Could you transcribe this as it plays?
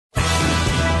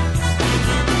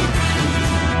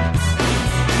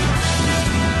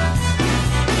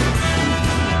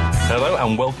Hello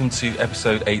and welcome to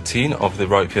episode 18 of the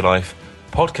Right for Your Life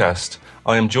podcast.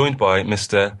 I am joined by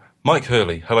Mr. Mike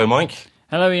Hurley. Hello, Mike.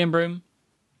 Hello, Ian Broom.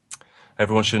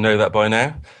 Everyone should know that by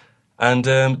now. And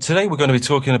today we're going to be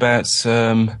talking about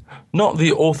not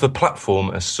the author platform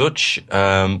as such,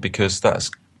 because that's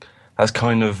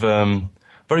kind of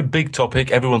very big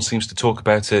topic. Everyone seems to talk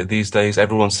about it these days.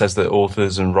 Everyone says that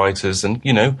authors and writers and,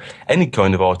 you know, any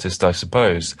kind of artist, I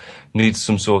suppose, needs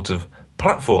some sort of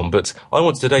platform. But I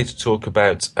want today to talk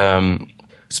about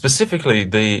specifically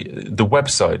the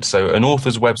website, so an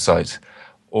author's website,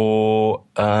 or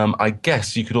I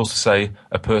guess you could also say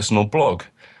a personal blog,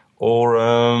 or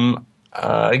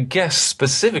I guess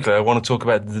specifically I want to talk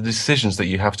about the decisions that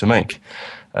you have to make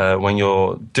when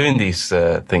you're doing these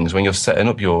things, when you're setting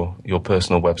up your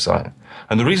personal website.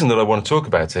 And the reason that I want to talk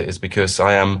about it is because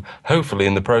I am hopefully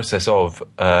in the process of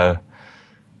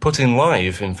putting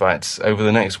live, in fact, over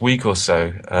the next week or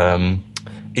so,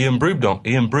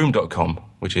 ianbroom.com,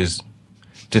 which is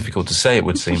difficult to say, it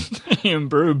would seem. Ian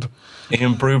Broom.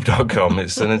 ianbroom.com.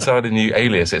 It's an entirely new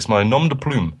alias. It's my nom de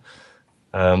plume.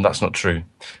 That's not true,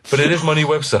 but it is my new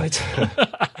website,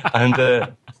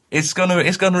 and it's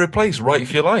gonna replace Right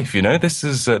for Your Life. You know, this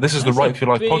is the Right for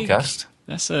Your Life podcast.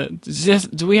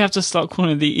 Do we have to start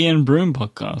calling it the Ian Broom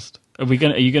podcast? Are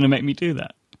you gonna make me do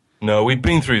that? No, we've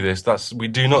been through this. We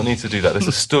do not need to do that. This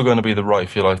is still going to be the Right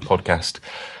for Your Life podcast,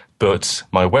 but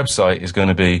my website is going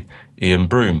to be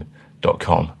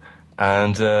ianbroom.com.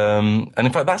 And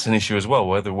in fact, that's an issue as well.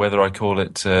 Whether I call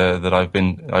it that I've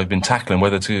been tackling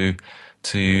whether to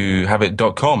have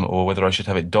it .com or whether I should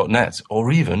have it .net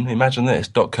or even, imagine this,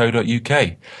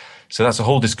 .co.uk. So that's a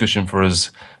whole discussion for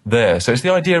us there. So it's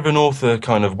the idea of an author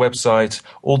kind of website,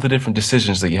 all the different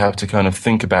decisions that you have to kind of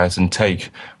think about and take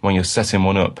when you're setting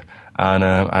one up.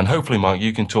 And hopefully, Mark,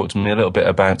 you can talk to me a little bit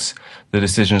about the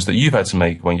decisions that you've had to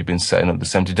make when you've been setting up the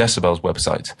 70 Decibels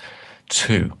website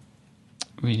too.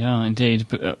 We are indeed,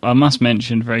 but I must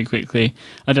mention very quickly,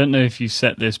 I don't know if you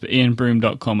set this, but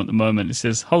ianbroom.com at the moment, it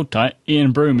says, hold tight,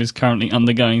 Ian Broom is currently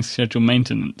undergoing scheduled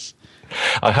maintenance.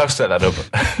 I have set that up.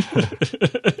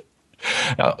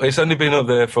 It's only been up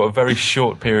there for a very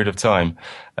short period of time.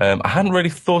 I hadn't really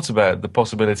thought about the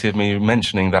possibility of me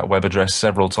mentioning that web address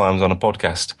several times on a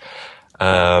podcast.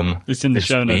 It's in the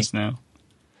show notes now.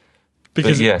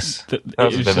 Because yes, that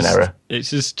was a bit of an error.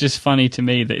 It's just funny to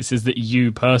me that it says that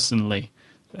you personally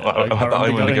I'm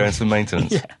undergoing some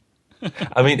maintenance. Yeah.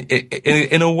 I mean,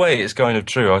 in a way, it's kind of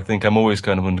true. I think I'm always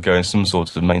kind of undergoing some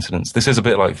sort of maintenance. This is a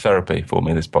bit like therapy for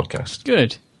me, this podcast.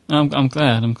 Good. I'm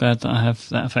glad. I'm glad that I have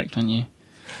that effect on you.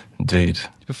 Indeed.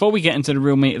 Before we get into the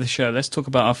real meat of the show, let's talk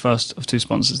about our first of two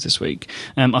sponsors this week.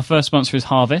 Our first sponsor is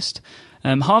Harvest.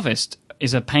 Harvest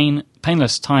is a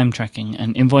painless time tracking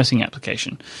and invoicing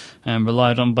application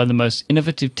relied on by the most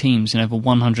innovative teams in over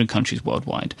 100 countries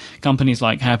worldwide. Companies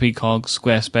like Happy Cogs,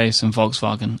 Squarespace and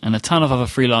Volkswagen, and a ton of other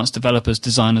freelance developers,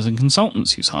 designers and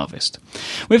consultants use Harvest.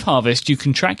 With Harvest, you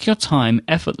can track your time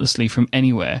effortlessly from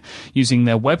anywhere using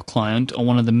their web client or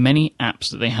one of the many apps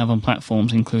that they have on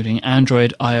platforms including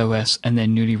Android, iOS and their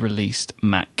newly released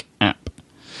Mac app.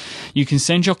 You can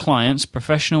send your clients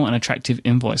professional and attractive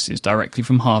invoices directly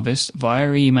from Harvest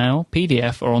via email,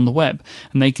 PDF, or on the web,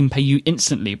 and they can pay you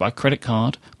instantly by credit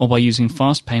card or by using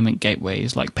fast payment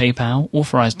gateways like PayPal,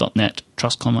 Authorize.net,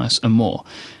 Trust Commerce, and more.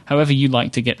 However you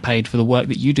like to get paid for the work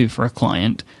that you do for a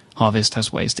client, Harvest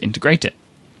has ways to integrate it.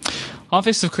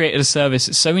 Harvest have created a service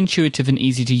that's so intuitive and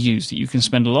easy to use that you can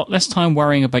spend a lot less time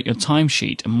worrying about your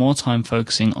timesheet and more time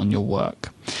focusing on your work.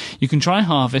 You can try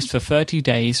Harvest for 30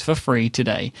 days for free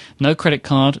today. No credit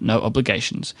card, no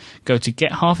obligations. Go to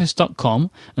getharvest.com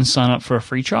and sign up for a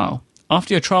free trial.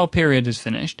 After your trial period is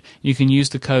finished, you can use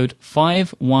the code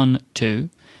 512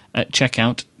 at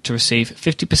checkout to receive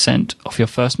 50% off your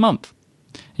first month.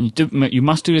 And you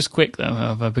must do this quick, though,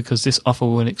 however, because this offer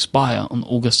will expire on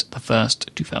August the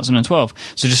 1st, 2012.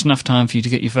 So just enough time for you to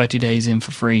get your 30 days in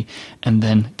for free and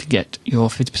then to get your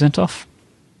 50% off.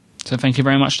 So thank you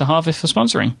very much to Harvest for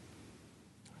sponsoring.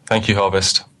 Thank you,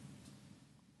 Harvest.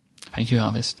 Thank you,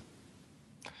 Harvest.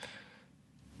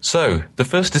 So, the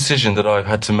first decision that I've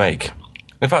had to make,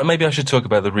 in fact, maybe I should talk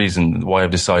about the reason why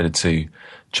I've decided to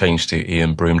change to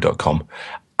ianbroom.com.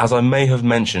 As I may have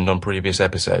mentioned on previous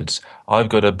episodes, I've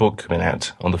got a book coming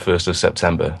out on the 1st of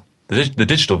September. The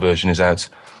digital version is out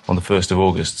on the 1st of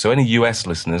August. So any US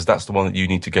listeners, that's the one that you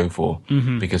need to go for,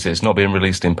 because it's not being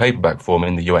released in paperback form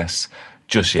in the US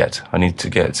just yet. I need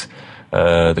to get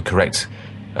the correct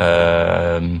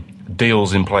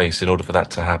deals in place in order for that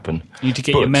to happen. You need to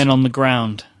get your men on the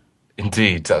ground.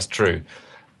 Indeed, that's true.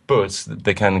 but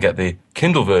they can get the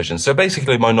Kindle version. So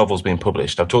basically, my novel's been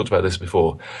published. I've talked about this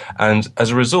before. And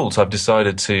as a result, I've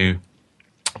decided to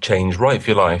change Write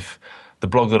for Your Life, the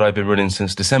blog that I've been running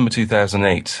since December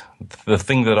 2008, the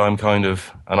thing that I'm kind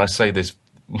of, and I say this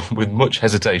with much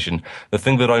hesitation, the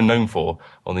thing that I'm known for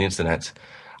on the internet,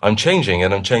 I'm changing,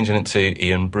 and I'm changing it to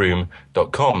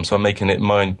ianbroom.com. So I'm making it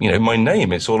my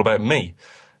name. It's all about me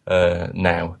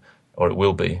now, or it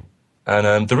will be.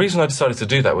 And the reason I decided to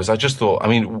do that was I just thought,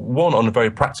 one, on a very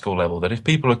practical level, that if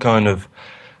people are kind of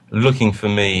looking for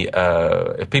me,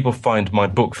 if people find my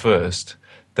book first,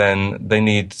 then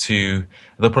they'll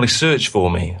probably search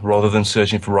for me rather than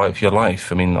searching for Write for Your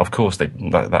Life. Of course,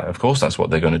 of course that's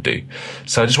what they're going to do.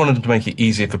 So I just wanted to make it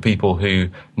easier for people who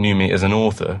knew me as an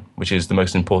author, which is the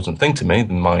most important thing to me.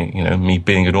 Me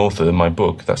being an author, my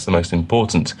book, that's the most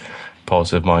important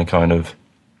part of my kind of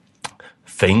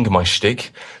thing, my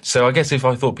shtick. So I guess if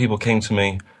I thought people came to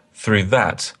me through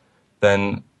that,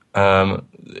 then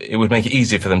it would make it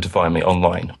easier for them to find me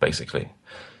online, basically.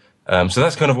 So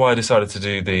that's kind of why I decided to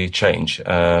do the change,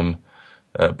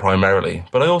 primarily.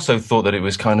 But I also thought that it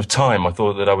was kind of time. I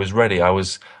thought that I was ready.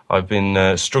 I've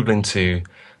been struggling to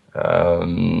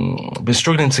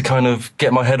kind of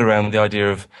get my head around the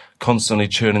idea of constantly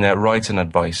churning out writing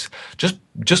advice.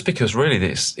 Just because really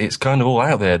it's kind of all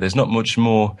out there. There's not much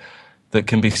more that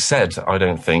can be said, I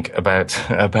don't think, about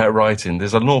writing.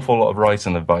 There's an awful lot of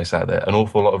writing advice out there, an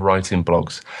awful lot of writing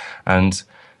blogs, and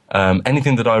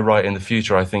anything that I write in the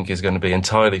future, I think, is going to be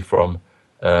entirely from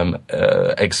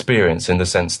experience, in the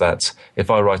sense that if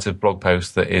I write a blog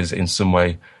post that is in some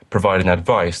way providing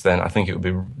advice, then I think it would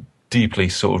be deeply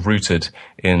sort of rooted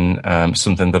in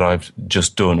something that I've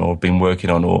just done or been working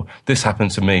on, or this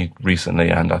happened to me recently,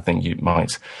 and I think it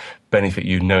might benefit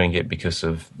you knowing it because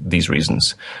of these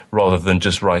reasons, rather than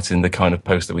just writing the kind of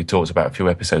post that we talked about a few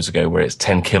episodes ago, where it's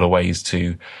 10 killer ways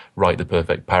to write the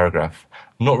perfect paragraph.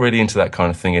 Not really into that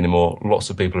kind of thing anymore. Lots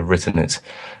of people have written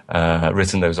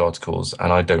those articles,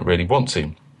 and I don't really want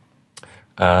to.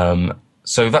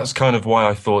 So that's kind of why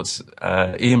I thought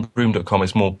ianbroom.com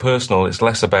is more personal. It's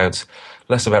less about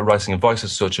writing advice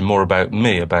as such, and more about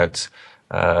me, about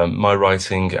my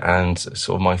writing and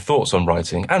sort of my thoughts on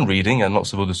writing and reading and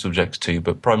lots of other subjects too,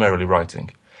 but primarily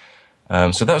writing.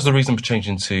 So that was the reason for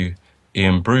changing to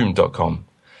ianbroom.com.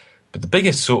 But the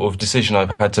biggest sort of decision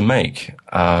I've had to make,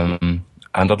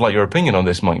 and I'd like your opinion on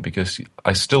this, Mike, because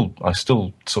I still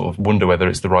sort of wonder whether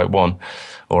it's the right one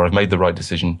or I've made the right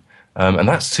decision. And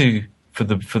that's for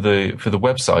the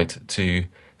website to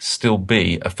still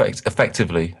be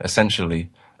effectively, essentially,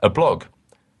 a blog.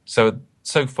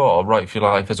 So far, Write for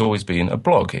Your Life has always been a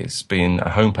blog. It's been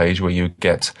a homepage where you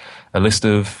get a list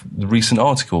of recent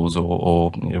articles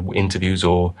or interviews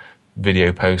or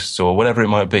video posts or whatever it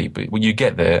might be. But you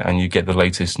get there and you get the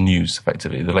latest news,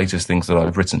 effectively, the latest things that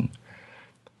I've written.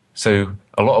 So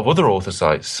a lot of other author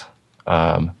sites,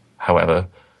 however,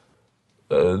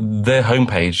 their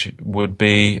homepage would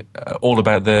be all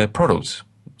about their products.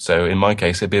 So in my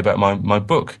case, it'd be about my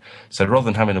book. So rather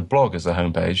than having a blog as a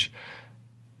homepage,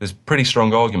 there's pretty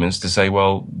strong arguments to say,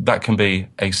 well, that can be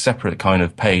a separate kind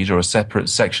of page or a separate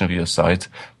section of your site.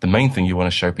 The main thing you want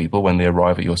to show people when they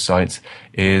arrive at your site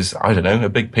is, I don't know, a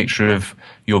big picture of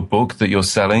your book that you're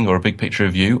selling, or a big picture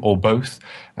of you, or both,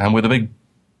 and with a big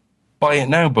buy it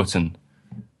now button.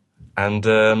 And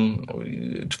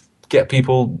get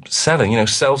people selling,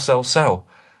 sell. So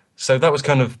that was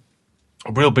kind of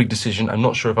a real big decision. I'm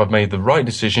not sure if I've made the right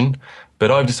decision,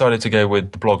 but I've decided to go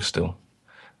with the blog still.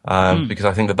 Because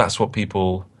I think that's what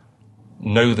people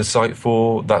know the site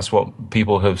for. That's what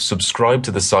people have subscribed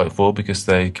to the site for, because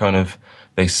they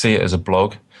see it as a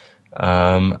blog.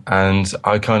 And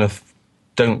I kind of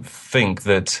don't think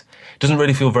that, it doesn't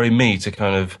really feel very me to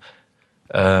kind of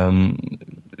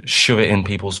shove it in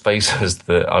people's faces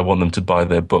that I want them to buy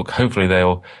their book. Hopefully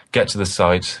they'll get to the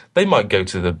site. They might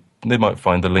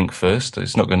find the link first.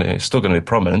 It's still going to be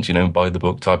prominent, buy the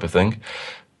book type of thing.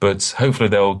 But hopefully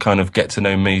they'll kind of get to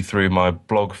know me through my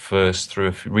blog first,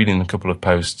 through reading a couple of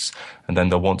posts, and then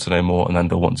they'll want to know more, and then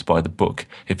they'll want to buy the book.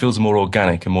 It feels a more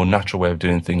organic and more natural way of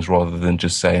doing things, rather than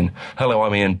just saying, hello,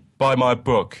 I'm Ian, buy my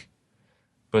book.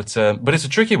 But it's a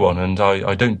tricky one, and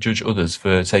I don't judge others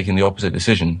for taking the opposite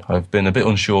decision. I've been a bit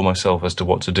unsure myself as to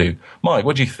what to do. Mike,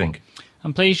 what do you think?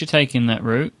 I'm pleased you're taking that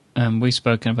route. We've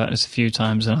spoken about this a few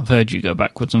times, and I've heard you go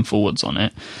backwards and forwards on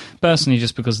it. Personally,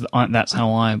 just because that's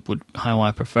how I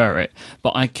prefer it.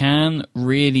 But I can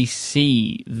really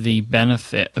see the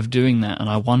benefit of doing that, and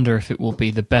I wonder if it will be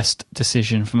the best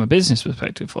decision from a business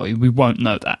perspective for you. We won't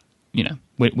know that.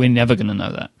 We're never going to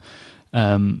know that.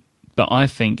 But I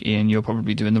think, Ian, you're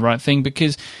probably doing the right thing,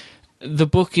 because the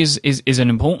book is an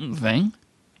important thing.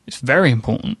 It's very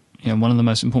important. One of the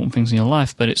most important things in your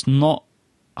life, but it's not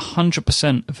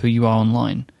 100% of who you are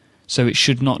online. So it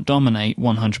should not dominate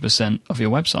 100% of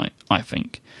your website, I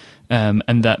think.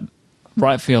 And that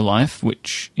Write for Your Life,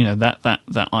 which,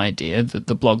 that idea, that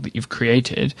the blog that you've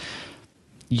created,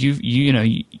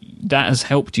 that has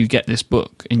helped you get this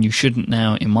book, and you shouldn't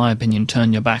now, in my opinion,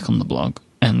 turn your back on the blog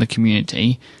and the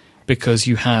community because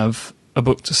you have a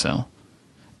book to sell.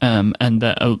 And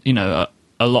that,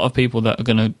 a lot of people that are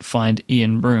going to find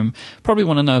Ian Broom probably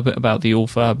want to know a bit about the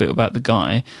author, a bit about the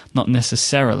guy, not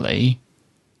necessarily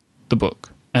the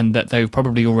book, and that they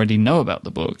probably already know about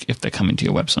the book if they're coming to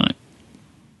your website.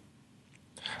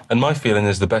 And my feeling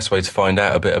is the best way to find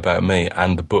out a bit about me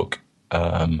and the book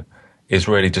is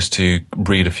really just to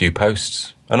read a few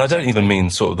posts. And I don't even mean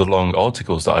sort of the long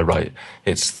articles that I write.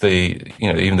 It's the,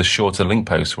 even the shorter link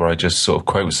posts where I just sort of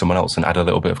quote someone else and add a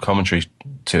little bit of commentary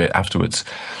to it afterwards.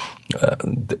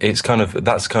 That's kind of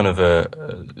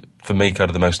for me, kind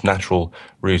of the most natural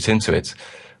route into it,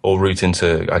 or route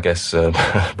into, I guess,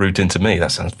 route into me.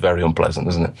 That sounds very unpleasant,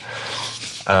 doesn't it?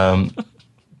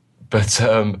 But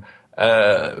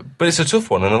it's a tough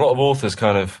one, and a lot of authors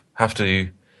kind of have to.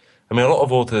 A lot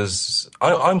of authors.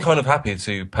 I'm kind of happy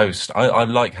to post. I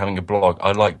like having a blog.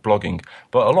 I like blogging,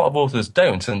 but a lot of authors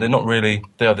don't, and they're not really.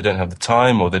 They either don't have the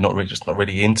time, or they're just not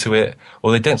really into it,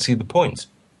 or they don't see the point.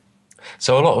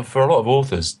 So for a lot of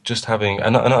authors, just having,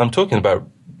 and I'm talking about,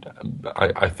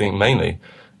 I think mainly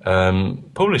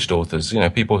published authors.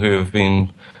 People who have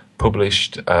been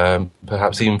published,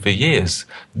 perhaps even for years.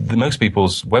 Most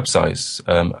people's websites,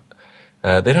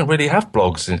 they don't really have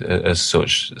blogs as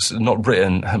such. It's not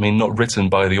written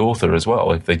by the author as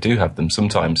well. If they do have them,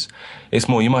 sometimes it's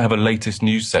more. You might have a latest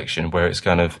news section where it's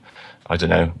kind of, I don't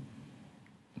know,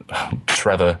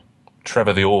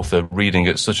 Trevor the author reading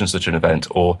at such and such an event,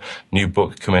 or new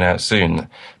book coming out soon.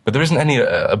 But there isn't any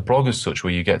a blog as such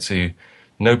where you get to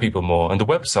know people more. And the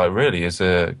website really is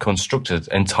constructed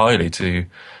entirely to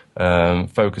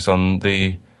focus on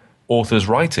the author's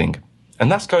writing,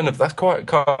 and that's quite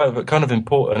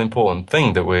an important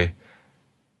thing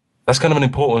that's kind of an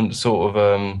important sort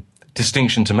of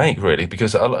distinction to make, really,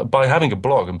 because by having a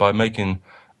blog and by making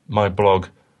my blog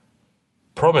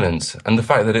prominent, and the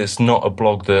fact that it's not a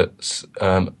blog that's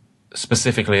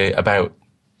specifically about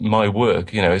my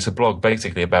work, it's a blog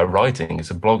basically about writing.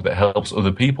 It's a blog that helps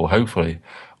other people, hopefully,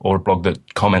 or a blog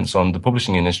that comments on the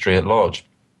publishing industry at large.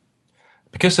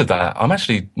 Because of that, I'm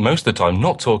actually most of the time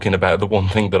not talking about the one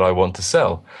thing that I want to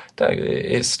sell.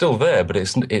 It's still there, but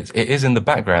it is in the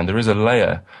background. There is a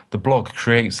layer. The blog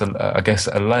creates,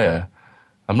 a layer.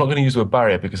 I'm not going to use the word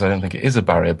barrier because I don't think it is a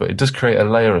barrier, but it does create a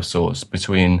layer of sorts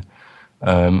between,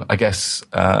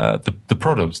 the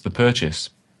product, the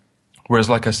purchase. Whereas,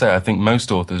 like I say, I think most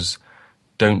authors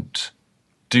don't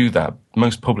do that.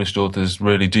 Most published authors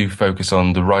really do focus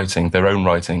on the writing, their own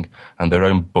writing, and their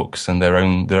own books, and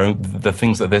the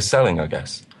things that they're selling, I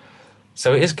guess.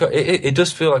 So it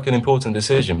does feel like an important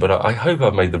decision, but I hope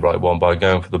I've made the right one by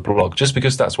going for the blog, just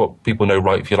because that's what people know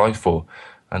Write for Your Life for.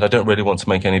 And I don't really want to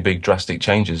make any big drastic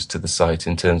changes to the site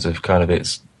in terms of kind of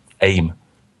its aim.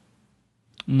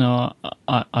 No,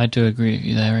 I do agree with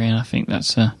you there, Ian. I think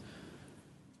that's the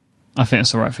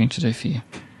right thing to do for you.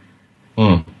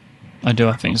 I do.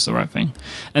 I think it's the right thing.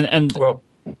 And well,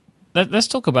 let's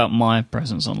talk about my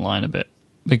presence online a bit,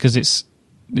 because it's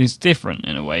different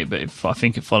in a way, but I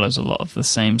think it follows a lot of the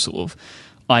same sort of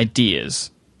ideas.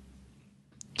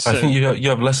 So, I think you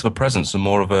have less of a presence and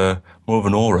more of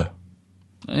an aura.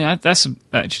 Yeah, that's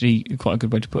actually quite a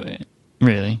good way to put it,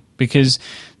 really, because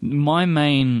the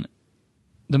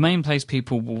main place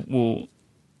people will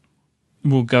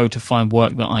go to find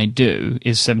work that I do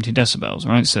is 70 Decibels,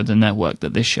 right? So the network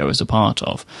that this show is a part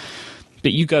of.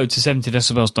 But you go to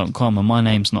 70decibels.com and my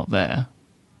name's not there.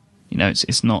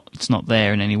 It's not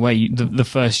there in any way. The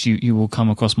first you will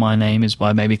come across my name is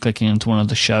by maybe clicking into one of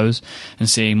the shows and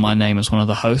seeing my name as one of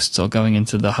the hosts, or going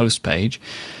into the host page.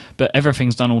 But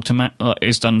everything's done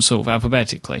it's done sort of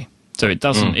alphabetically. So it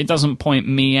doesn't point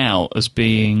me out as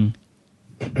being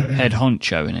head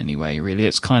honcho in any way, really.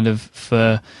 It's kind of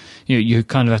for you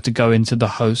kind of have to go into the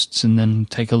hosts and then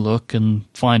take a look and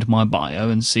find my bio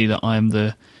and see that I'm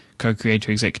the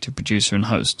co-creator, executive producer, and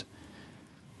host.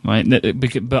 Right,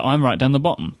 but I'm right down the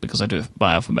bottom because I do it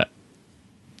by alphabet.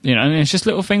 And it's just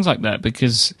little things like that,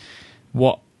 because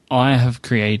what I have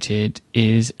created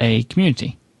is a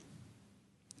community,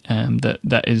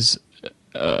 that is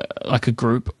like a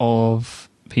group of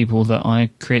people that I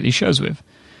create these shows with.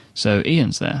 So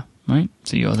Ian's there, right?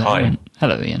 So you're there. Hi. And,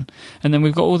 hello, Ian. And then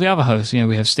we've got all the other hosts.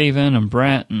 We have Stephen and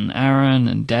Brett and Aaron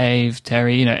and Dave,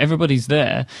 Terry. Everybody's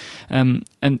there, and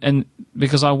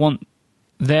because I want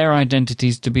their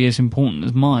identities to be as important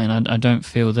as mine. I don't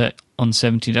feel that on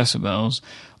 70 decibels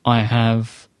I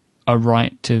have a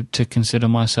right to consider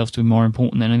myself to be more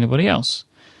important than anybody else.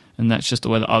 And that's just the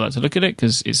way that I like to look at it,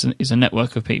 because it's a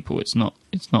network of people. It's not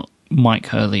Mike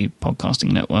Hurley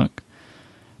podcasting network.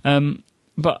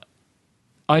 But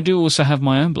I do also have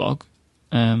my own blog,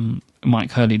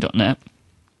 mikehurley.net.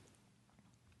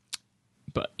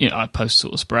 But I post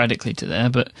sort of sporadically to there,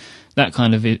 but that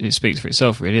kind of it speaks for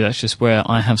itself, really. That's just where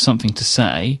I have something to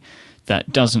say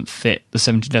that doesn't fit the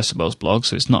 70 decibels blog,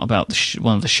 so it's not about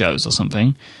one of the shows or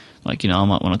something. Like, I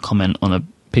might want to comment on a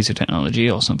piece of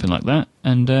technology or something like that,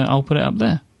 and I'll put it up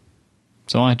there.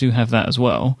 So I do have that as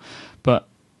well, but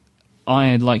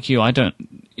I, like you, I don't...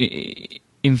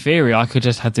 In theory, I could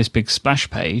just have this big splash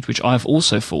page, which I've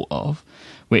also thought of,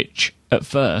 which at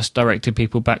first directed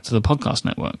people back to the podcast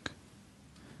network.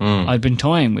 I'd been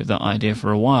toying with that idea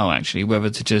for a while, actually,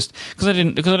 whether to just... Because I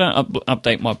don't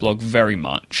update my blog very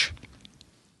much.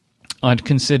 I'd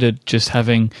considered just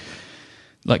having...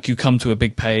 Like, you come to a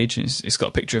big page, and it's got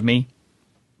a picture of me.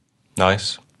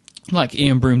 Nice. Like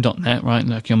ianbroom.net, right?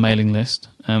 Like your mailing list.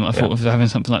 I thought of having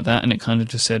something like that, and it kind of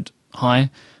just said, hi,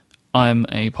 I'm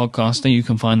a podcaster. You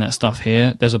can find that stuff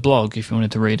here. There's a blog if you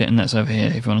wanted to read it, and that's over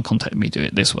here. If you want to contact me, do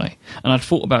it this way. And I'd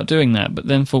thought about doing that, but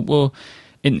then thought, well...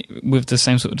 with the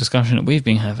same sort of discussion that we've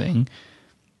been having,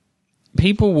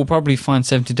 people will probably find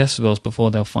 70 decibels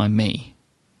before they'll find me,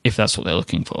 if that's what they're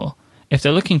looking for. If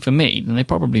they're looking for me, then they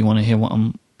probably want to hear what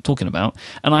I'm talking about.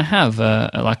 And I have I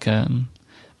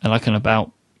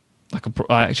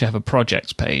actually have a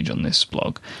projects page on this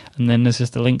blog, and then there's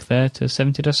just a link there to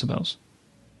 70 decibels.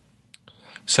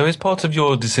 So, is part of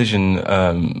your decision?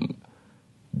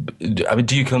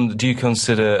 Do you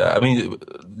consider? I mean,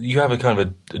 you have a kind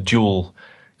of a dual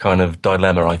kind of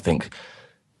dilemma, I think.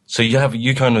 So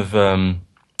you kind of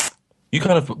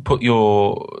put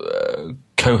your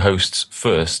co-hosts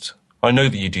first. I know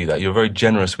that you do that. You're very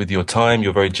generous with your time.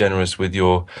 You're very generous with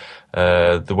your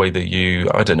the way that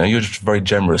I don't know. You're just very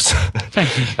generous. Thank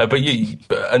you.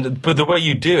 But the way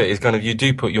you do it is kind of, you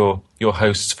do put your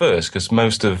hosts first, because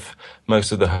most of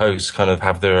the hosts kind of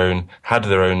had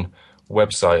their own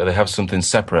website, or they have something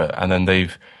separate, and then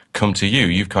they've come to you.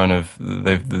 You've kind of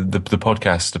the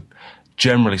podcast,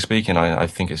 generally speaking, I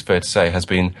think it's fair to say, has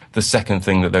been the second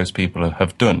thing that those people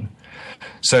have done.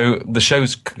 So the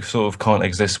shows sort of can't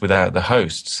exist without the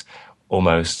hosts,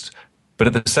 almost. But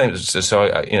at the same, so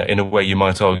in a way, you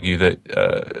might argue that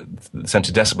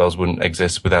 70 decibels wouldn't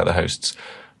exist without the hosts.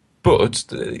 But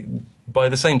by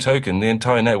the same token, the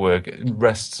entire network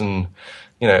rests and,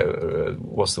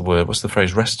 what's the word? What's the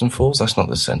phrase? Rests and falls? That's not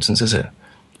the sentence, is it?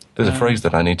 There's a phrase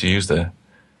that I need to use there.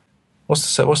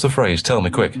 What's the phrase? Tell me,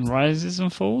 quick. Rises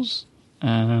and falls?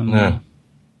 No.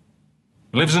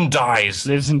 Lives and dies.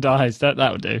 Lives and dies. That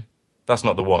would do. That's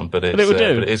not the one, but it would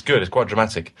do. But it's good. It's quite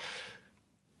dramatic.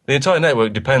 The entire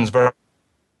network depends very...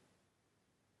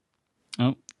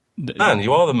 Oh. Man,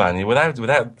 you are the man.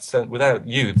 Without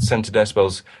you, 70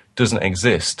 decibels doesn't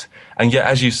exist. And yet,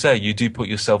 as you say, you do put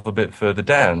yourself a bit further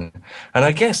down. And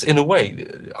I guess, in a way,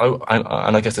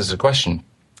 I guess this is a question.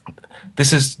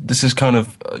 This is kind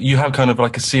of, you have kind of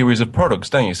like a series of products,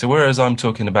 don't you? So whereas I'm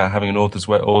talking about having an author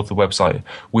website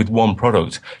with one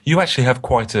product, you actually have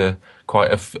quite a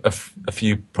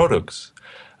few products.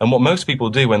 And what most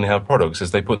people do when they have products is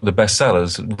they put the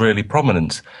bestsellers really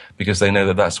prominent, because they know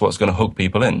that that's what's going to hook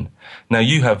people in. Now,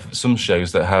 you have some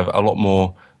shows that have a lot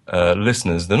more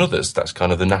listeners than others. That's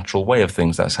kind of the natural way of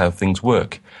things. That's how things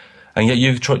work. And yet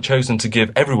you've chosen to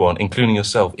give everyone, including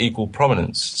yourself, equal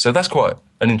prominence. So that's quite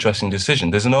an interesting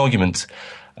decision. There's an argument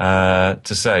to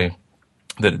say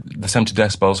that the 70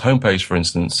 decibels homepage, for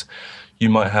instance,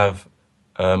 you might have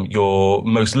your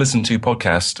most listened to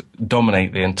podcast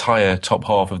dominate the entire top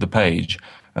half of the page,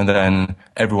 and then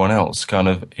everyone else kind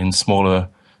of in smaller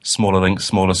links,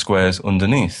 smaller squares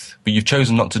underneath. But you've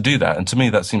chosen not to do that, and to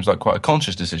me that seems like quite a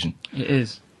conscious decision. It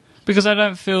is. Because I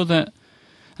don't feel that...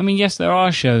 I mean, yes, there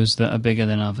are shows that are bigger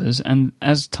than others, and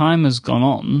as time has gone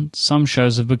on, some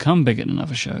shows have become bigger than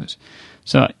other shows.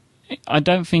 So I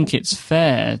don't think it's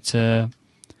fair to...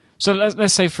 So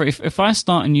let's say if I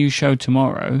start a new show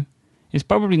tomorrow, it's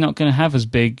probably not going to have as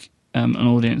big an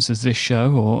audience as this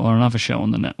show or another show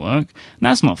on the network. And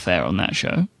that's not fair on that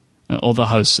show, or the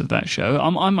hosts of that show.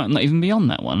 I might not even be on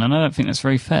that one, and I don't think that's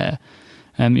very fair.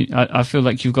 I feel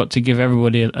like you've got to give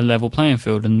everybody a level playing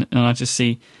field, and I just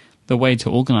see the way to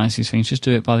organise these things, just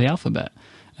do it by the alphabet.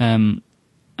 And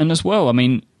as well, I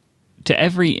mean, to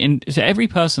every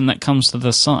person that comes to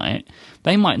the site,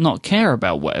 they might not care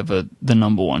about whatever the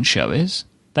number one show is.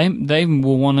 They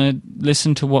will want to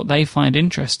listen to what they find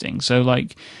interesting. So,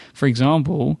 like, for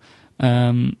example,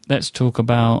 let's talk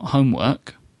about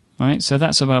Homework, right? So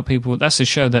that's about people. That's a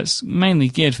show that's mainly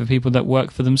geared for people that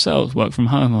work for themselves, work from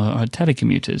home, or are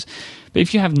telecommuters. But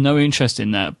if you have no interest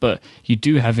in that, but you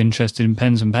do have interest in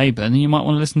pens and paper, then you might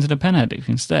want to listen to the Pen Addict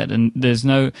instead. And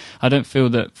I don't feel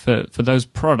that for those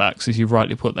products, as you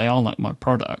rightly put, they are like my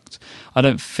product. I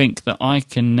don't think that I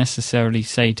can necessarily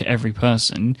say to every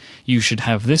person, you should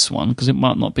have this one, because it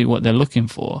might not be what they're looking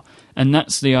for. And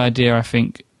that's the idea, I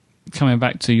think, coming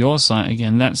back to your site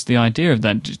again, that's the idea of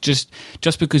that. Just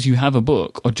because you have a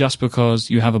book or just because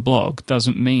you have a blog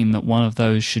doesn't mean that one of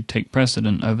those should take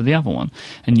precedent over the other one.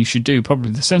 And you should do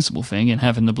probably the sensible thing in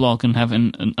having the blog and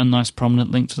having a nice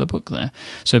prominent link to the book there.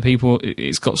 So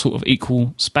it's got sort of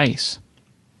equal space.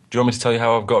 Do you want me to tell you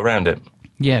how I've got around it?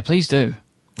 Yeah, please do.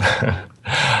 I'm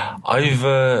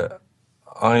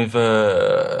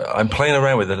playing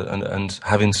around with it and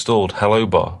have installed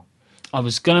HelloBar. I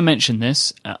was going to mention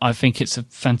this. I think it's a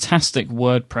fantastic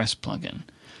WordPress plugin.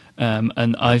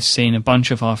 And I've seen a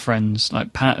bunch of our friends,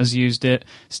 like Pat has used it,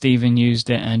 Stephen used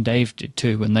it, and Dave did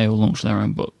too when they all launched their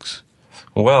own books.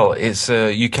 Well, it's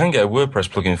you can get a WordPress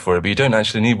plugin for it, but you don't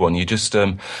actually need one. You just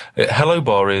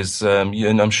HelloBar is,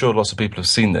 and I'm sure lots of people have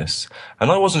seen this.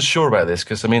 And I wasn't sure about this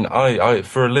because I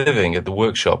for a living at the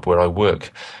workshop where I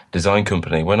work, design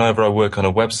company. Whenever I work on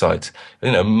a website,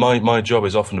 my job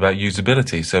is often about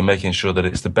usability, so making sure that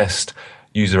it's the best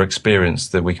user experience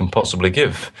that we can possibly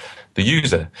give the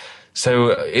user.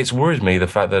 So it's worried me the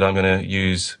fact that I'm going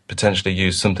to potentially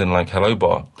use something like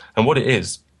HelloBar, and what it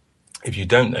is. If you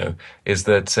don't know, is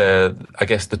that I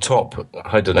guess the top,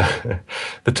 what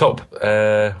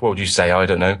would you say? I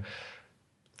don't know,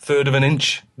 third of an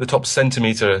inch, the top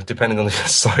centimetre, depending on the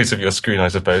size of your screen, I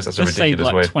suppose. That's Let's a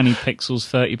ridiculous way. Say 20 pixels,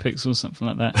 30 pixels, something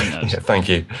like that. Who knows? Yeah, thank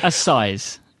you. A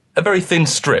size. A very thin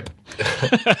strip.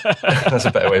 That's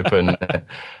a better way of putting it.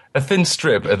 A thin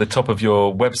strip at the top of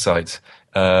your website,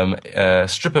 a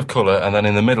strip of colour, and then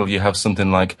in the middle you have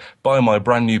something like, buy my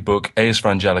brand new book, A is for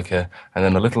Angelica, and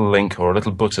then a little link or a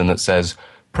little button that says,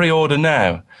 pre-order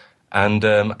now. And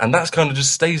that's kind of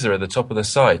just stays there at the top of the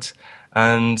site.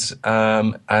 And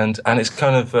it's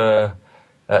kind of,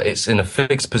 it's in a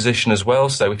fixed position as well,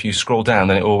 so if you scroll down,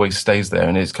 then it always stays there,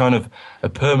 and it's kind of a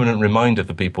permanent reminder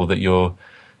for people that you're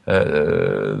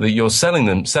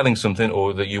selling something,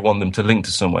 or that you want them to link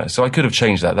to somewhere. So I could have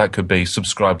changed that. That could be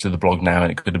subscribe to the blog now,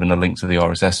 and it could have been a link to the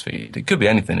RSS feed. It could be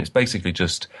anything. It's basically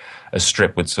just a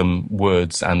strip with some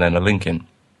words and then a link in.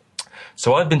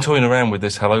 So I've been toying around with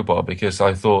this HelloBar because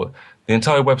I thought the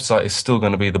entire website is still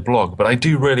going to be the blog, but I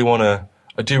do really want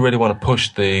to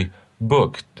push the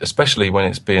book, especially when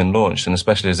it's being launched, and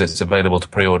especially as it's available to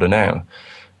pre-order now.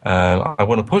 I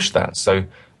want to push that. So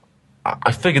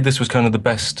I figured this was kind of the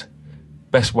best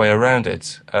way around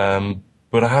it,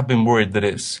 but I have been worried that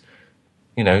it's,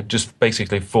 just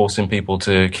basically forcing people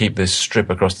to keep this strip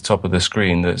across the top of the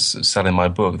screen that's selling my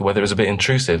book, whether it's a bit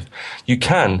intrusive. You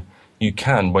can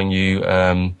when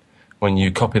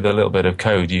you copy the little bit of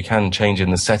code, you can change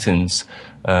in the settings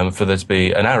for there to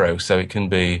be an arrow, so it can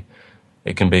be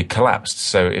collapsed.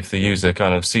 So if the user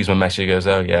kind of sees my message, goes,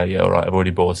 oh yeah, all right, I've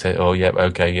already bought it, or yeah,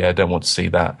 okay, yeah, I don't want to see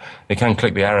that. They can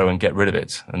click the arrow and get rid of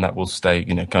it, and that will stay,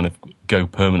 kind of go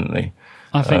permanently.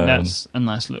 I think that's a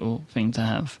nice little thing to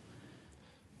have.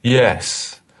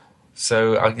 Yes.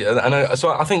 So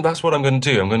I think that's what I'm going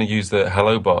to do. I'm going to use the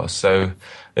HelloBar. So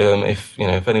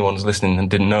if anyone's listening and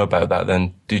didn't know about that,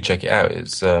 then do check it out.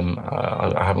 It's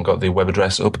I haven't got the web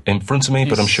address up in front of me,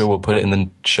 but I'm sure we'll put it in the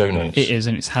show notes. It is,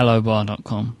 and it's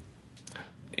hellobar.com.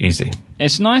 Easy.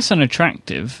 It's nice and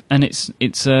attractive, and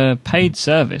it's a paid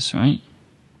service, right?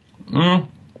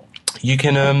 You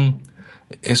can.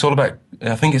 It's all about.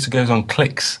 I think it goes on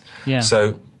clicks. Yeah.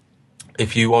 So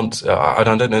if you want, I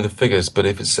don't know the figures, but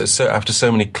if it's after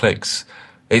so many clicks,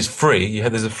 it's free.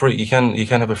 There's a free. You can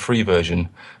have a free version,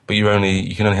 but you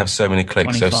can only have so many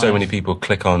clicks. 25. So if so many people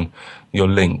click on your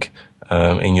link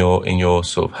in your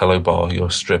sort of HelloBar, your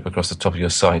strip across the top of your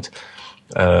site,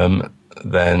 then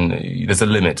there's a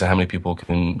limit to how many people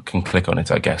can click on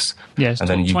it, I guess. Yes. And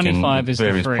then you 25 can is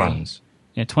various the free. plans.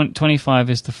 Yeah, 25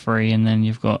 is the free, and then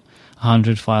you've got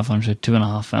 100, 500,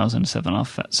 2,500,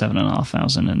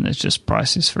 7,500, and there's just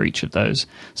prices for each of those,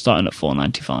 starting at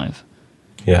 $4.95.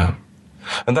 Yeah,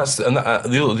 and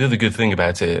the other good thing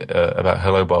about it, about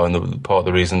HelloBar, and the part of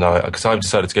the reason because I've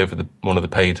decided to go for one of the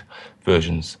paid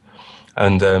versions,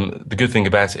 And the good thing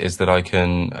about it is that I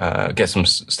can get some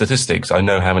statistics. I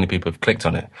know how many people have clicked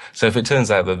on it. So if it turns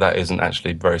out that that isn't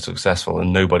actually very successful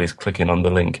and nobody's clicking on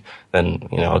the link, then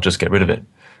I'll just get rid of it.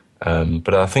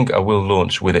 But I think I will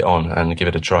launch with it on and give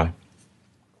it a try.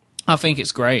 I think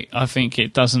it's great. I think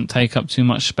it doesn't take up too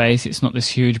much space. It's not this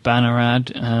huge banner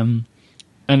ad, and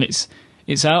it's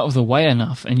out of the way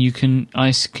enough. And I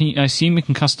assume you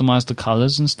can customize the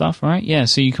colors and stuff, right? Yeah,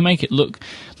 so you can make it look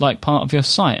like part of your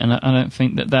site. And I don't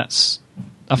think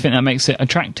I think that makes it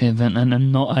attractive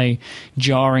and not a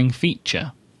jarring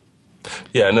feature.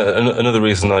 Yeah, and another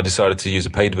reason I decided to use a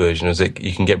paid version is that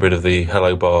you can get rid of the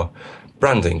Hello Bar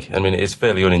branding. I mean, it's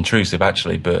fairly unintrusive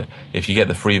actually, but if you get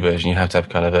the free version, you have to have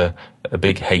kind of a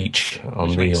big H on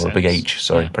or a big H,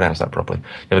 pronounce that properly.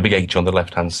 You have a big H on the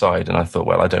left-hand side, and I thought,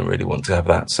 well, I don't really want to have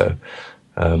that, so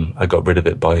I got rid of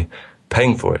it by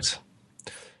paying for it.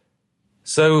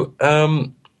 So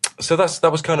that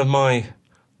was kind of my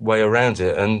way around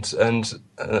it, and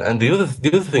the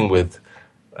other thing with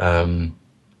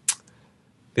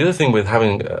the other thing with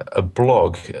having a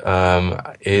blog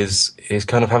is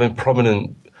kind of having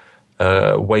prominent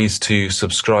ways to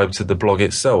subscribe to the blog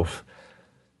itself.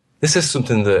 This is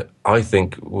something that I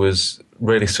think was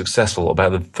really successful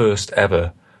about the first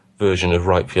ever version of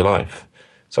Write for Your Life.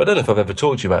 So I don't know if I've ever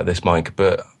talked to you about this, Mike,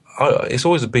 but it's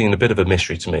always been a bit of a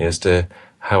mystery to me as to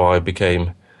how I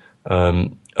became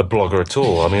a blogger at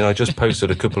all. I mean, I just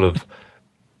posted a couple of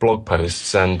blog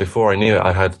posts, and before I knew it,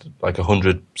 I had like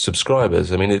 100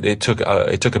 subscribers. I mean, it took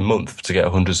a month to get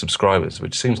 100 subscribers,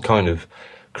 which seems kind of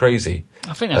crazy.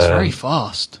 I think that's very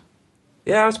fast.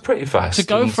 Yeah, it's pretty fast. To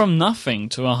go from nothing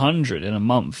to 100 in a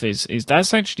month is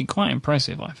that's actually quite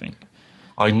impressive, I think.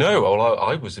 I know. Well,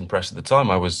 I was impressed at the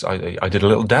time. I did a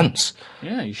little dance.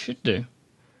 Yeah, you should do.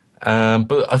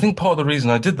 But I think part of the reason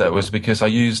I did that was because I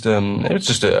used it was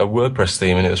just a WordPress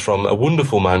theme, and it was from a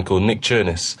wonderful man called Nick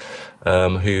Chernis,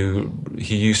 who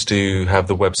he used to have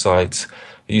the website.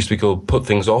 It used to be called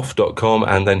puttthingsoff.com,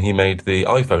 and then he made the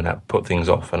iPhone app Put Things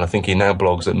Off, and I think he now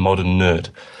blogs at Modern Nerd.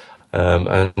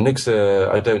 And Nick's,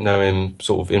 I don't know him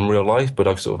sort of in real life, but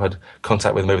I've sort of had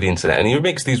contact with him over the internet, and he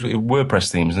makes these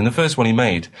WordPress themes, and the first one he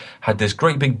made had this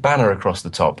great big banner across the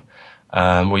top,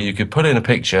 where you could put in a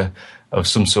picture of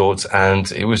some sort,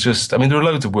 and it was just, I mean, there are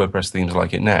loads of WordPress themes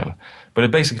like it now, but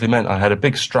it basically meant I had a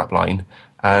big strapline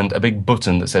and a big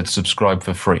button that said subscribe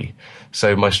for free.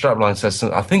 So my strapline says,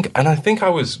 I think I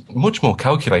was much more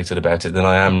calculated about it than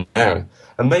I am now.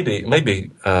 And maybe,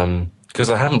 because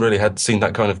I haven't really seen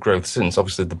that kind of growth since.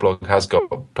 Obviously the blog has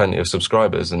got plenty of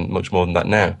subscribers and much more than that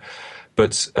now,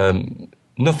 but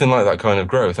nothing like that kind of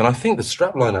growth. And I think the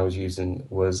strapline I was using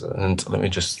was, and let me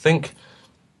just think,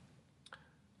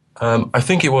 I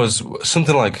think it was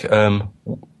something like,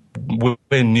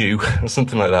 we're new,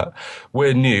 something like that.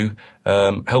 We're new,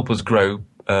 help us grow,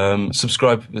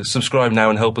 subscribe now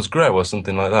and help us grow, or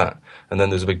something like that. And then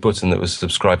there's a big button that was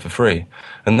subscribe for free.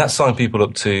 And that signed people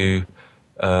up to,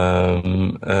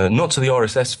 not to the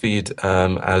RSS feed,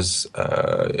 as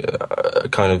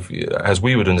kind of, as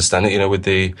we would understand it, with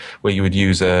where you would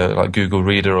use like Google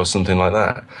Reader or something like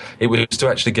that. It was to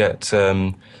actually get,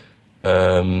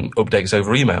 updates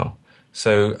over email.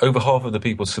 So over half of the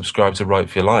people subscribe to Write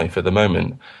for Your Life at the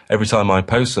moment. Every time I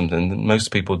post something, most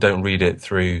people don't read it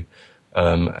through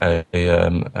a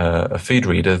feed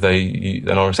reader, an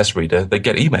RSS reader. They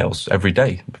get emails every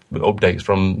day, updates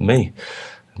from me.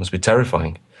 It must be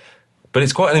terrifying. But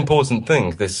it's quite an important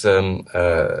thing, this having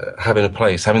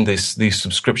these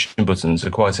subscription buttons are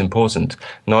quite important.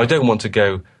 Now, I don't want to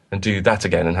go and do that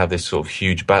again and have this sort of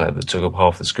huge banner that took up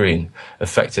half the screen,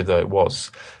 effective though it was.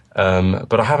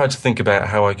 But I have had to think about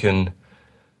how I can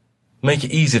make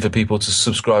it easy for people to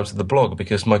subscribe to the blog,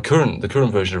 because the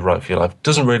current version of Write for Your Life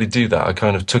doesn't really do that. I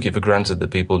kind of took it for granted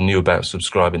that people knew about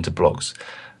subscribing to blogs.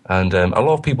 And a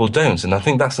lot of people don't, and I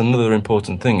think that's another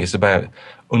important thing. It's about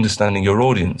understanding your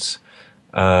audience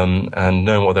and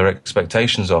knowing what their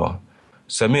expectations are.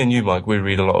 So me and you, Mike, we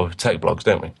read a lot of tech blogs,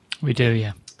 don't we? We do,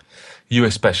 yeah. You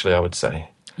especially, I would say.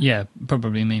 Yeah,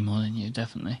 probably me more than you,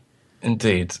 definitely.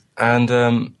 Indeed. And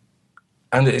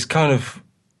it's kind of,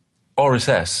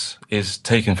 RSS is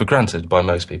taken for granted by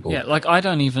most people. Yeah, like I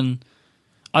don't even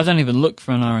look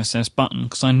for an RSS button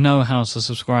because I know how to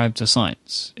subscribe to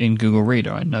sites in Google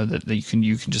Reader. I know that you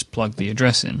can just plug the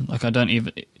address in. Like I don't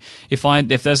even, if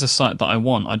there's a site that I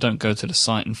want, I don't go to the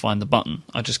site and find the button.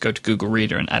 I just go to Google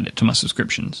Reader and add it to my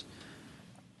subscriptions.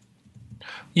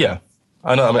 Yeah,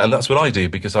 I know. I mean, and that's what I do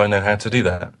because I know how to do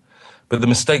that. But the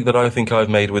mistake that I think I've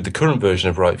made with the current version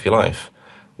of Write for Your Life,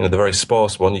 the very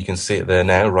sparse one, you can see it there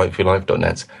now,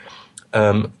 writeforyourlife.net,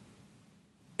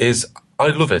 is I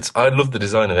love it. I love the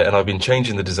design of it, and I've been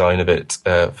changing the design of it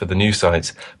for the new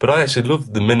site. But I actually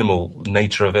love the minimal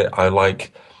nature of it. I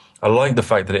like the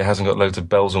fact that it hasn't got loads of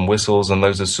bells and whistles and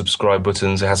loads of subscribe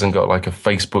buttons. It hasn't got like a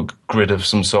Facebook grid of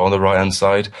some sort on the right-hand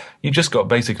side. You just got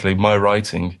basically my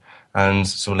writing and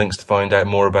some links to find out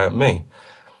more about me.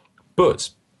 But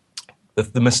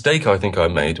the mistake I think I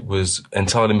made was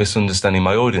entirely misunderstanding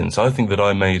my audience. I think that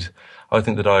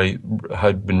I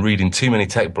had been reading too many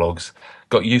tech blogs,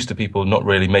 got used to people not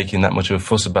really making that much of a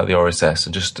fuss about the RSS,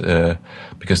 and just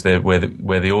because they're where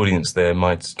the audience there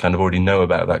might kind of already know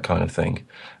about that kind of thing.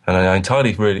 And I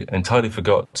entirely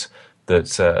forgot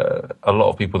that a lot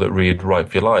of people that read Write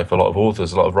for Your Life, a lot of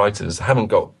authors, a lot of writers haven't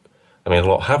got. I mean, a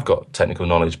lot have got technical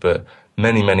knowledge, but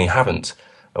many haven't,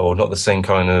 or not the same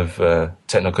kind of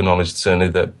technical knowledge certainly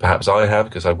that perhaps I have,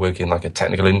 because I work in like a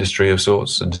technical industry of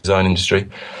sorts, a design industry.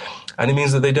 And it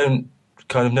means that they don't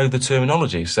kind of know the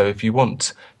terminology. So if you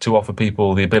want to offer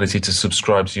people the ability to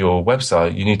subscribe to your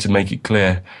website, you need to make it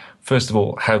clear, first of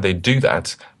all, how they do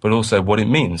that, but also what it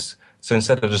means. So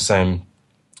instead of just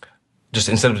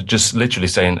literally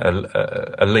saying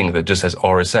a link that just says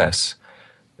RSS,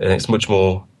 it's much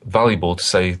more valuable to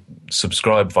say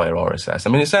subscribe via RSS. I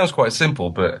mean, it sounds quite simple,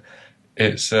 but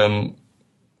it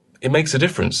makes a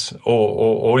difference.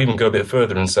 Or even go a bit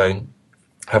further and say,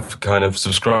 have kind of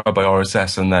subscribed by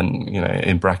RSS, and then,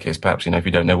 in brackets, perhaps, if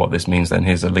you don't know what this means, then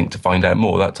here's a link to find out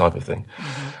more, that type of thing.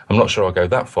 Mm-hmm. I'm not sure I'll go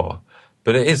that far,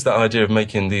 but it is that idea of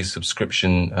making these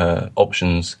subscription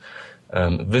options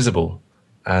visible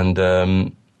and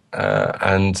kind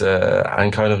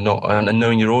of not, and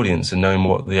knowing your audience and knowing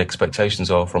what the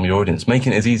expectations are from your audience,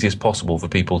 making it as easy as possible for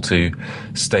people to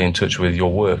stay in touch with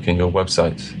your work and your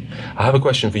website. I have a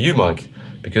question for you, Mike.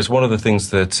 Because one of the things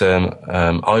that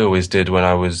I always did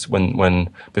when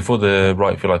before the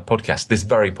Write for Your Life podcast, this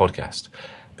very podcast,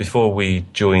 before we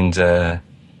joined 70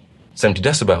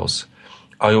 Decibels,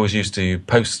 I always used to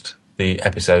post the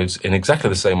episodes in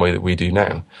exactly the same way that we do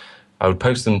now. I would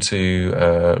post them to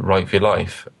Write for Your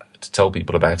Life to tell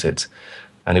people about it,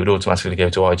 and it would automatically go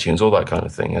to iTunes, all that kind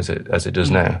of thing, as it does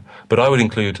now. But I would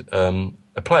include a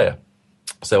player.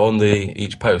 So on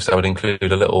each post, I would include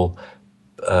a little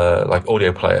like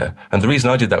audio player, and the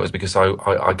reason I did that was because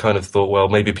I kind of thought, well,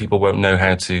 maybe people won't know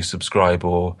how to subscribe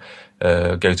or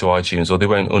go to iTunes, or they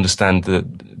won't understand the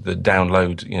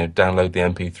download the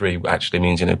MP3 actually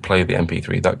means play the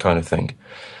MP3, that kind of thing.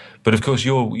 But of course,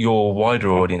 your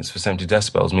wider audience for 70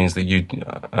 Decibels means that you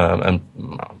and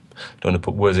don't want to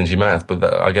put words into your mouth, but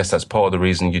I guess that's part of the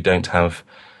reason you don't have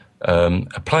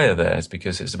a player there, is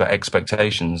because it's about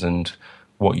expectations and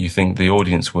what you think the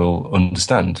audience will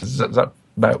understand. Is that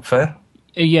about fair?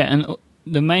 Yeah, and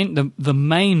the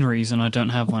main reason I don't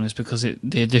have one is because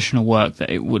the additional work that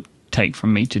it would take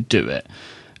from me to do it.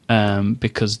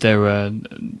 Because there are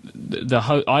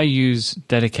I use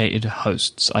dedicated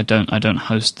hosts. I don't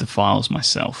host the files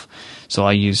myself. So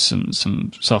I use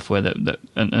some software that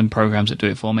and programs that do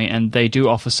it for me, and they do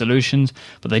offer solutions,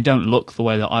 but they don't look the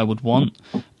way that I would want.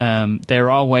 There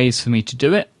are ways for me to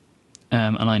do it.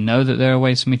 And I know that there are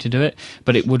ways for me to do it,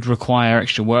 but it would require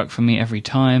extra work from me every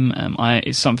time.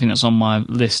 It's something that's on my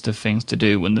list of things to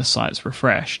do when the site's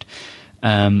refreshed.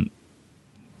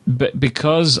 But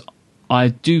because I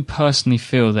do personally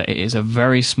feel that it is a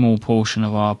very small portion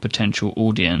of our potential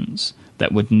audience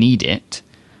that would need it,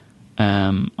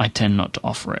 I tend not to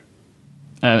offer it.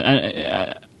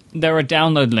 There are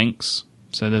download links,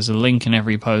 so there's a link in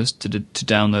every post to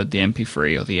download the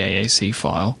MP3 or the AAC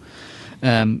file.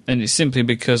 And it's simply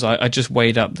because I just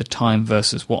weighed up the time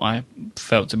versus what I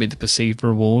felt to be the perceived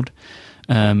reward.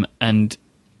 And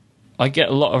I get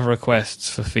a lot of requests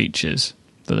for features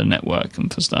for the network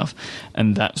and for stuff,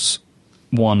 and that's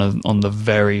one on the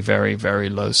very, very, very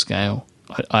low scale.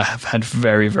 I have had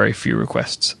very, very few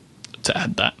requests to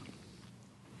add that.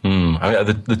 I mean,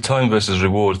 the time versus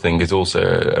reward thing is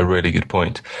also a really good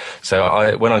point.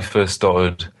 So when I first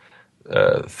started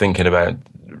thinking about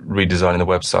redesigning the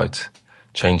website,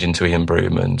 changing to Ian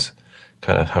Broom and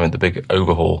kind of having the big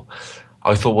overhaul,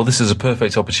 I thought, well, this is a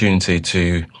perfect opportunity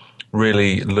to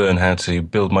really learn how to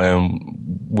build my own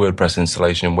WordPress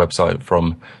installation and website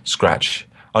from scratch.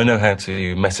 I know how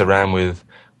to mess around with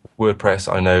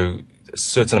WordPress. I know a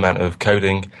certain amount of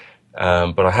coding,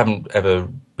 but I haven't ever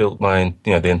built the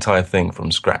entire thing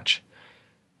from scratch.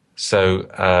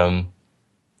 So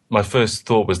my first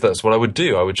thought was that's what I would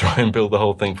do. I would try and build the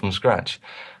whole thing from scratch.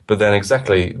 But then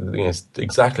exactly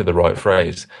the right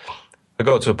phrase. I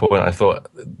got to a point where I thought,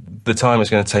 the time it's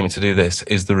going to take me to do this,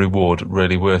 is the reward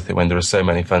really worth it when there are so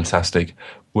many fantastic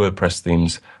WordPress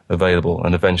themes available?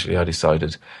 And eventually I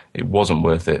decided it wasn't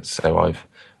worth it. So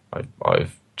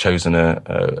I've chosen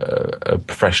a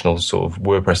professional sort of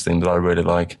WordPress theme that I really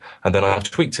like, and then I've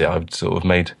tweaked it. I've sort of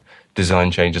made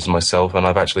design changes myself, and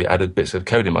I've actually added bits of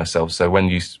code in myself. So when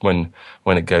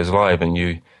it goes live and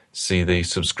you see the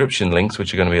subscription links,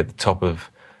 which are going to be at the top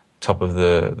of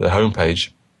the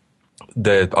homepage,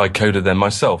 I coded them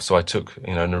myself. So I took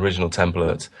an original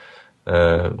template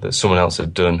that someone else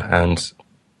had done and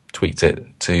tweaked it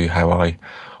to how I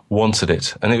wanted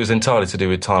it, and it was entirely to do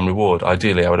with time reward.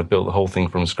 Ideally, I would have built the whole thing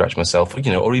from scratch myself, or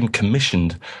even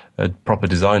commissioned a proper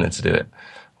designer to do it,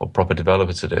 or proper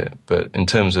developer to do it. But in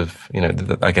terms of,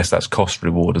 I guess that's cost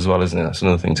reward as well, isn't it? That's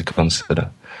another thing to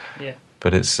consider. Yeah.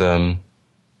 But it's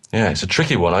it's a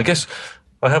tricky one. I guess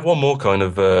I have one more kind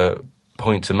of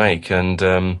point to make, and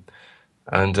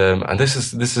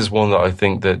this is one that I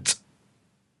think that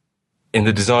in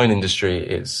the design industry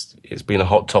it's been a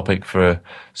hot topic for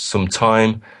some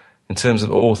time. In terms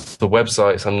of author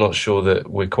websites, I'm not sure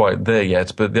that we're quite there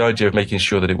yet, but the idea of making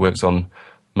sure that it works on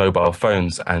mobile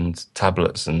phones and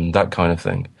tablets and that kind of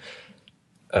thing.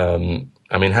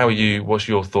 I mean, what's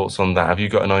your thoughts on that? Have you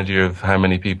got an idea of how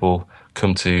many people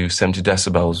come to 70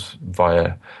 decibels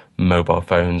via mobile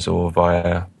phones or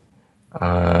via, the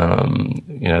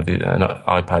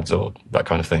iPads or that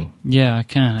kind of thing? Yeah, I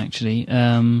can actually.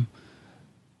 Let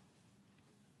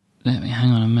me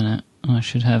hang on a minute. I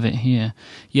should have it here.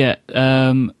 Yeah,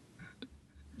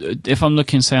 if I'm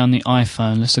looking, say, on the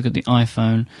iPhone, let's look at the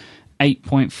iPhone.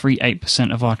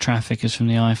 8.38% of our traffic is from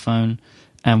the iPhone,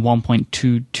 and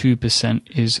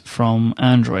 1.22% is from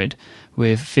Android,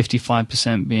 with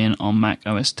 55% being on Mac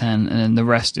OS X, and then the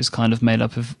rest is kind of made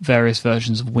up of various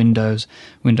versions of Windows.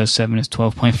 Windows 7 is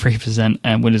 12.3%,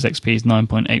 and Windows XP is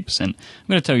 9.8%. I'm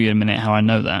going to tell you in a minute how I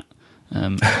know that.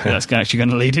 That's actually going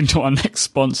to lead into our next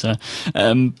sponsor.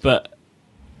 But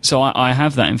so I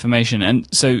have that information, and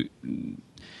so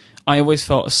I always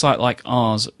felt a site like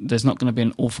ours, there's not going to be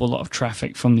an awful lot of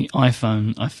traffic from the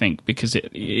iPhone, I think, because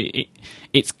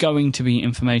it's going to be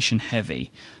information heavy,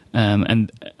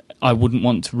 and I wouldn't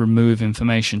want to remove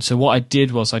information. So what I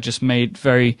did was I just made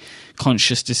very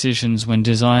conscious decisions when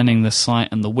designing the site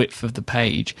and the width of the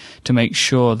page to make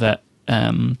sure that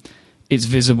it's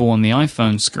visible on the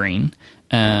iPhone screen,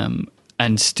 and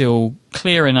still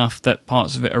clear enough that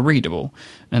parts of it are readable,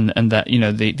 and that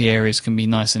the areas can be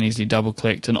nice and easily double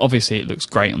clicked, and obviously it looks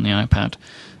great on the iPad.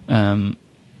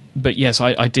 But yes,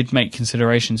 I did make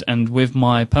considerations, and with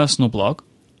my personal blog,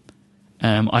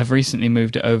 I've recently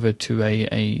moved it over to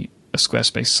a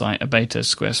Squarespace site, a beta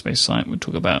Squarespace site. We'll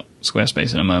talk about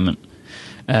Squarespace in a moment.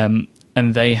 And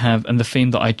the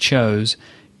theme that I chose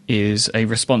is a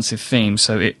responsive theme.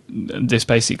 So this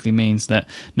basically means that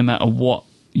no matter what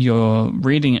you're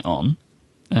reading it on,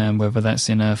 whether that's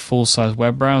in a full-size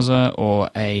web browser or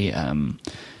a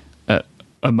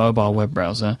mobile web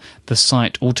browser, the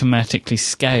site automatically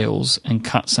scales and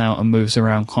cuts out and moves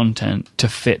around content to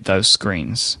fit those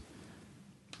screens.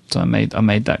 So I made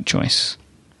that choice.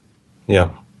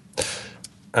 Yeah,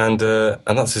 and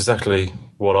that's exactly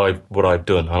what I've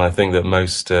done, and I think that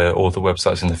most author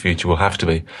websites in the future will have to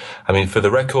be. I mean, for the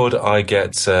record, I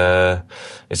get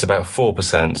it's about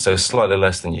 4%, so slightly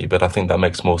less than you, but I think that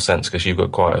makes more sense because you've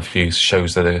got quite a few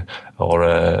shows that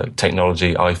are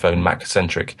technology, iPhone, Mac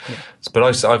centric. Yeah. But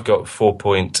I've got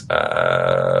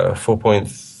 4.3,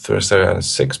 so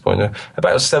 6.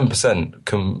 About 7%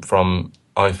 come from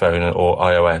iPhone or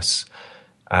iOS,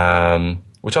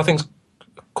 which I think is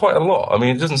quite a lot. I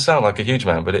mean, it doesn't sound like a huge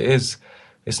amount, but it is.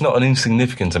 It's not an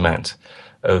insignificant amount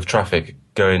of traffic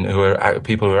people who are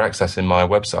accessing my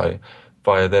website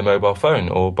via their mobile phone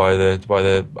or by their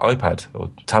iPad or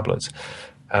tablet,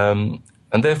 and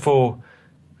therefore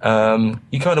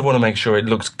you kind of want to make sure it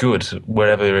looks good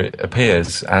wherever it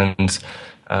appears, and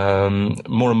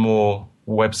more and more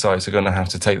websites are going to have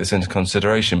to take this into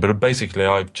consideration. But basically,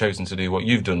 I've chosen to do what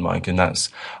you've done, Mike, and that's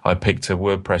I picked a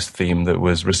WordPress theme that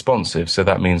was responsive. So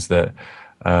that means that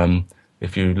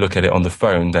if you look at it on the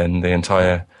phone, then the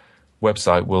entire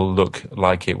website will look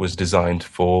like it was designed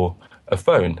for a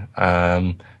phone.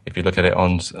 If you look at it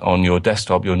on your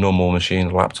desktop, your normal machine,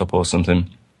 laptop or something,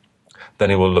 then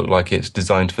it will look like it's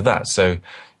designed for that. So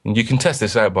you can test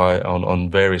this out on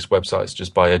various websites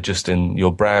just by adjusting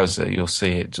your browser. You'll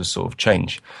see it just sort of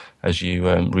change as you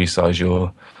resize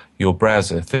your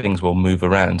browser. Things will move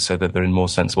around so that they're in more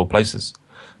sensible places.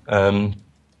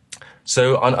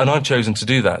 So I've chosen to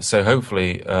do that. So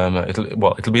hopefully,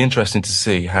 it'll be interesting to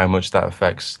see how much that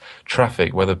affects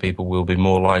traffic. Whether people will be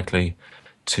more likely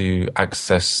to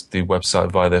access the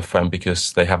website via their phone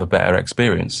because they have a better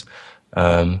experience.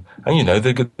 And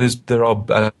there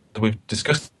are we've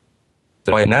discussed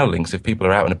buy it now links if people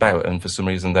are out and about and for some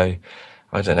reason they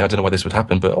I don't know why this would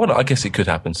happen, but well, I guess it could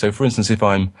happen. So, for instance, if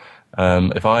I'm out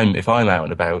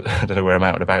and about, I don't know where I'm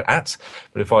out and about at,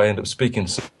 but if I end up speaking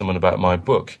to someone about my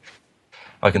book,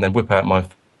 I can then whip out my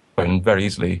phone very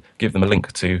easily, give them a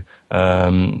link to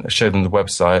show them the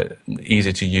website,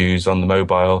 easy to use on the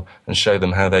mobile, and show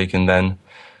them how they can then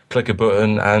click a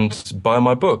button and buy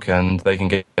my book, and they can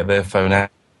get their phone out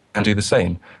and do the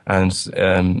same. And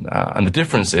the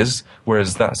difference is,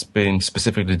 whereas that's been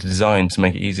specifically designed to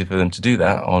make it easy for them to do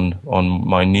that on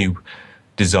my new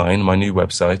design, my new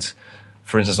website,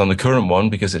 for instance, on the current one,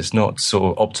 because it's not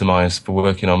sort of optimized for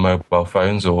working on mobile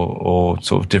phones or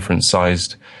sort of different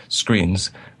sized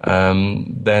screens,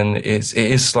 then it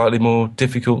is slightly more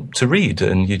difficult to read,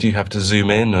 and you do have to zoom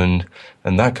in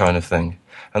and that kind of thing.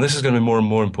 And this is going to be more and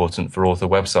more important for author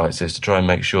websites, is to try and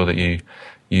make sure that you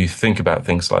think about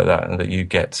things like that, and that you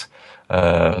get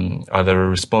either a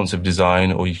responsive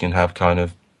design, or you can have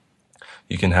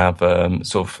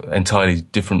sort of entirely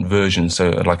different versions. So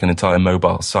like an entire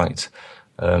mobile site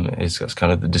that's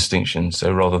kind of the distinction.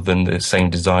 So rather than the same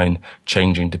design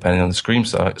changing depending on the screen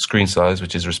size,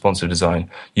 which is responsive design,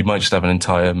 you might just have an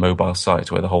entire mobile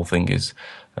site where the whole thing is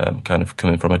kind of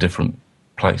coming from a different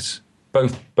place.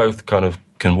 Both kind of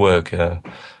can work, but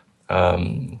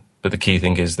the key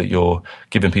thing is that you're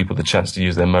giving people the chance to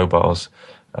use their mobiles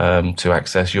to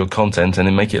access your content and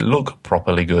then make it look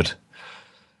properly good.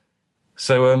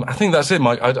 So I think that's it,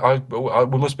 Mike.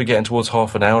 We must be getting towards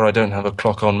half an hour. I don't have a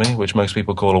clock on me, which most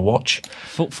people call a watch.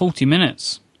 40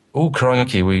 minutes. Oh,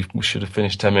 crikey, we should have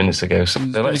finished 10 minutes ago. So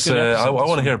let's. I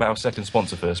want to hear about our second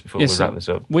sponsor first before we wrap this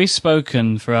up. We've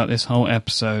spoken throughout this whole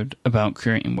episode about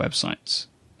creating websites.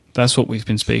 That's what we've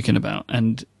been speaking about.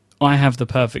 And I have the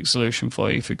perfect solution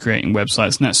for you for creating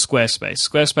websites, and that's Squarespace.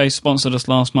 Squarespace sponsored us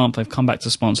last month. They've come back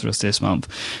to sponsor us this month.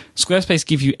 Squarespace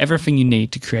gives you everything you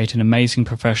need to create an amazing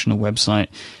professional website.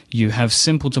 You have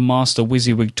simple to master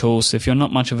WYSIWYG tools. So if you're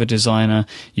not much of a designer,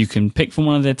 you can pick from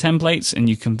one of their templates and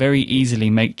you can very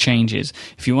easily make changes.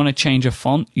 If you want to change a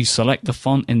font, you select the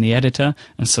font in the editor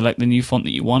and select the new font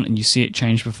that you want, and you see it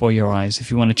change before your eyes. If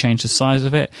you want to change the size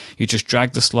of it, you just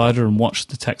drag the slider and watch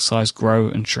the text size grow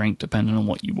and shrink depending on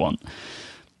what you want.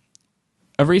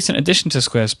 A recent addition to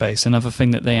Squarespace, another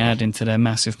thing that they add into their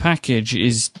massive package,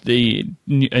 is a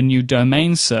new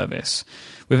domain service.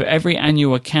 With every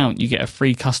annual account, you get a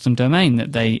free custom domain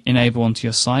that they enable onto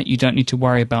your site. You don't need to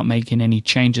worry about making any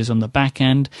changes on the back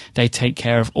end. They take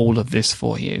care of all of this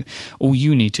for you. All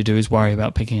you need to do is worry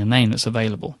about picking a name that's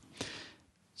available.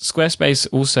 Squarespace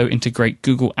also integrate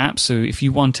Google Apps, so if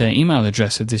you want an email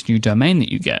address of this new domain that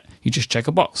you get, you just check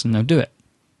a box and they'll do it.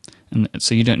 And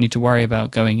so you don't need to worry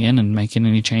about going in and making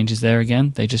any changes there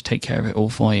again. They just take care of it all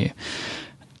for you.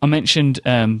 I mentioned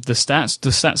the stats.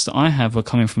 The stats that I have are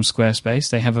coming from Squarespace.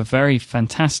 They have a very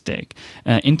fantastic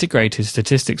integrated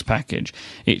statistics package.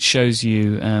 It shows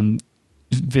you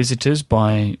visitors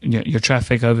by your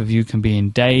traffic overview can be in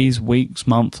days, weeks,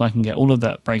 months. I can get all of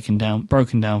that broken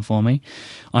down for me.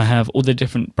 I have all the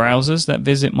different browsers that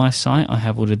visit my site. I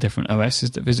have all the different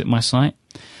OSs that visit my site.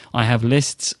 I have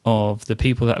lists of the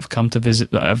people that have come to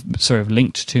visit that have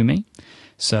linked to me.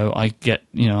 So I get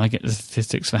the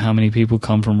statistics for how many people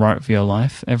come from Write for Your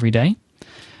Life every day.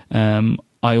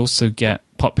 I also get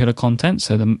popular content,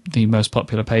 so the most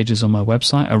popular pages on my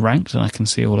website are ranked, and I can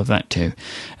see all of that too.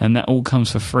 And that all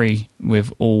comes for free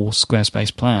with all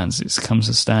Squarespace plans. It comes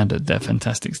as standard, their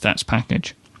fantastic stats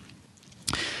package.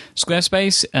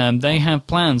 Squarespace, they have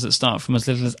plans that start from as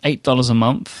little as $8 a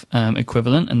month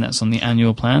equivalent, and that's on the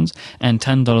annual plans, and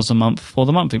 $10 a month for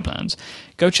the monthly plans.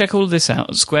 Go check all of this out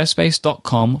at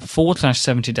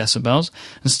squarespace.com/70decibels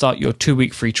and start your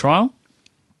 2-week free trial.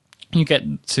 You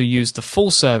get to use the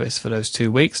full service for those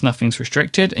 2 weeks. Nothing's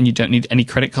restricted, and you don't need any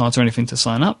credit cards or anything to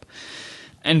sign up.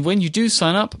 And when you do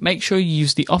sign up, make sure you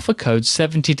use the offer code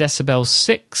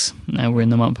 70decibels6. Now we're in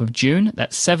the month of June.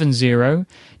 That's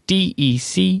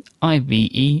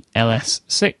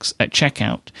 70DECIVELS6 at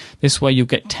checkout. This way you'll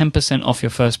get 10% off your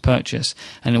first purchase,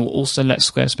 and it will also let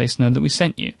Squarespace know that we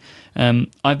sent you.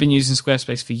 I've been using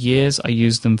Squarespace for years. I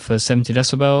use them for 70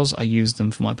 decibels. I use them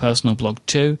for my personal blog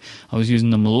too. I was using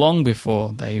them long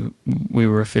before we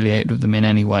were affiliated with them in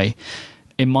any way.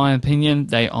 In my opinion,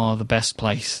 they are the best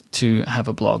place to have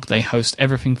a blog. They host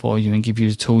everything for you and give you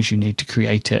the tools you need to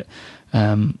create it.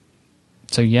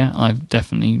 So yeah, I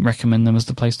definitely recommend them as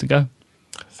the place to go.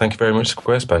 Thank you very much,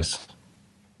 Squarespace.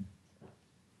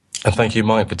 And thank you,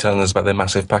 Mike, for telling us about their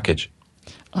massive package.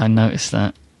 I noticed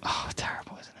that. Oh,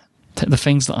 terrible, isn't it? The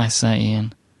things that I say,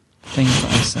 Ian. Things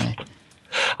that I say.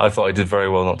 I thought I did very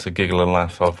well not to giggle and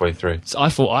laugh halfway through. So I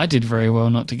thought I did very well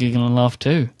not to giggle and laugh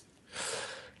too.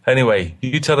 Anyway,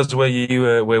 you tell us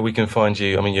where we can find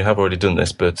you. I mean, you have already done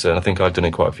this, but I think I've done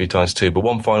it quite a few times too. But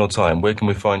one final time, where can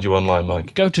we find you online,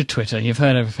 Mike? Go to Twitter. You've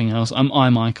heard everything else. I'm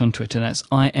iMyke on Twitter. That's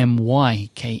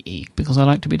IMYKE, because I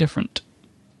like to be different.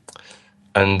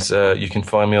 And you can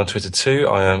find me on Twitter too.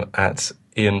 I am at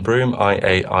Ian Broome,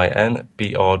 IAINBROOME.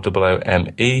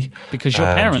 Because your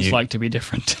parents like to be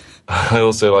different. I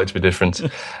also like to be different.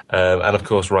 And of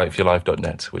course,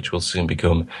 writeforyourlife.net, which will soon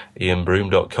become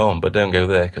ianbroome.com. But don't go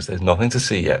there because there's nothing to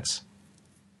see yet.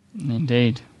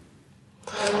 Indeed.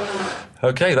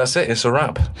 Okay, that's it. It's a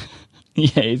wrap.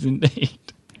 Yes, indeed.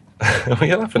 What are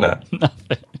you laughing at?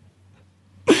 Nothing.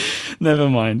 Never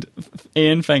mind.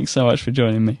 Ian, thanks so much for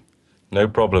joining me. No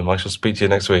problem. I shall speak to you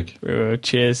next week.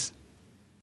 Cheers.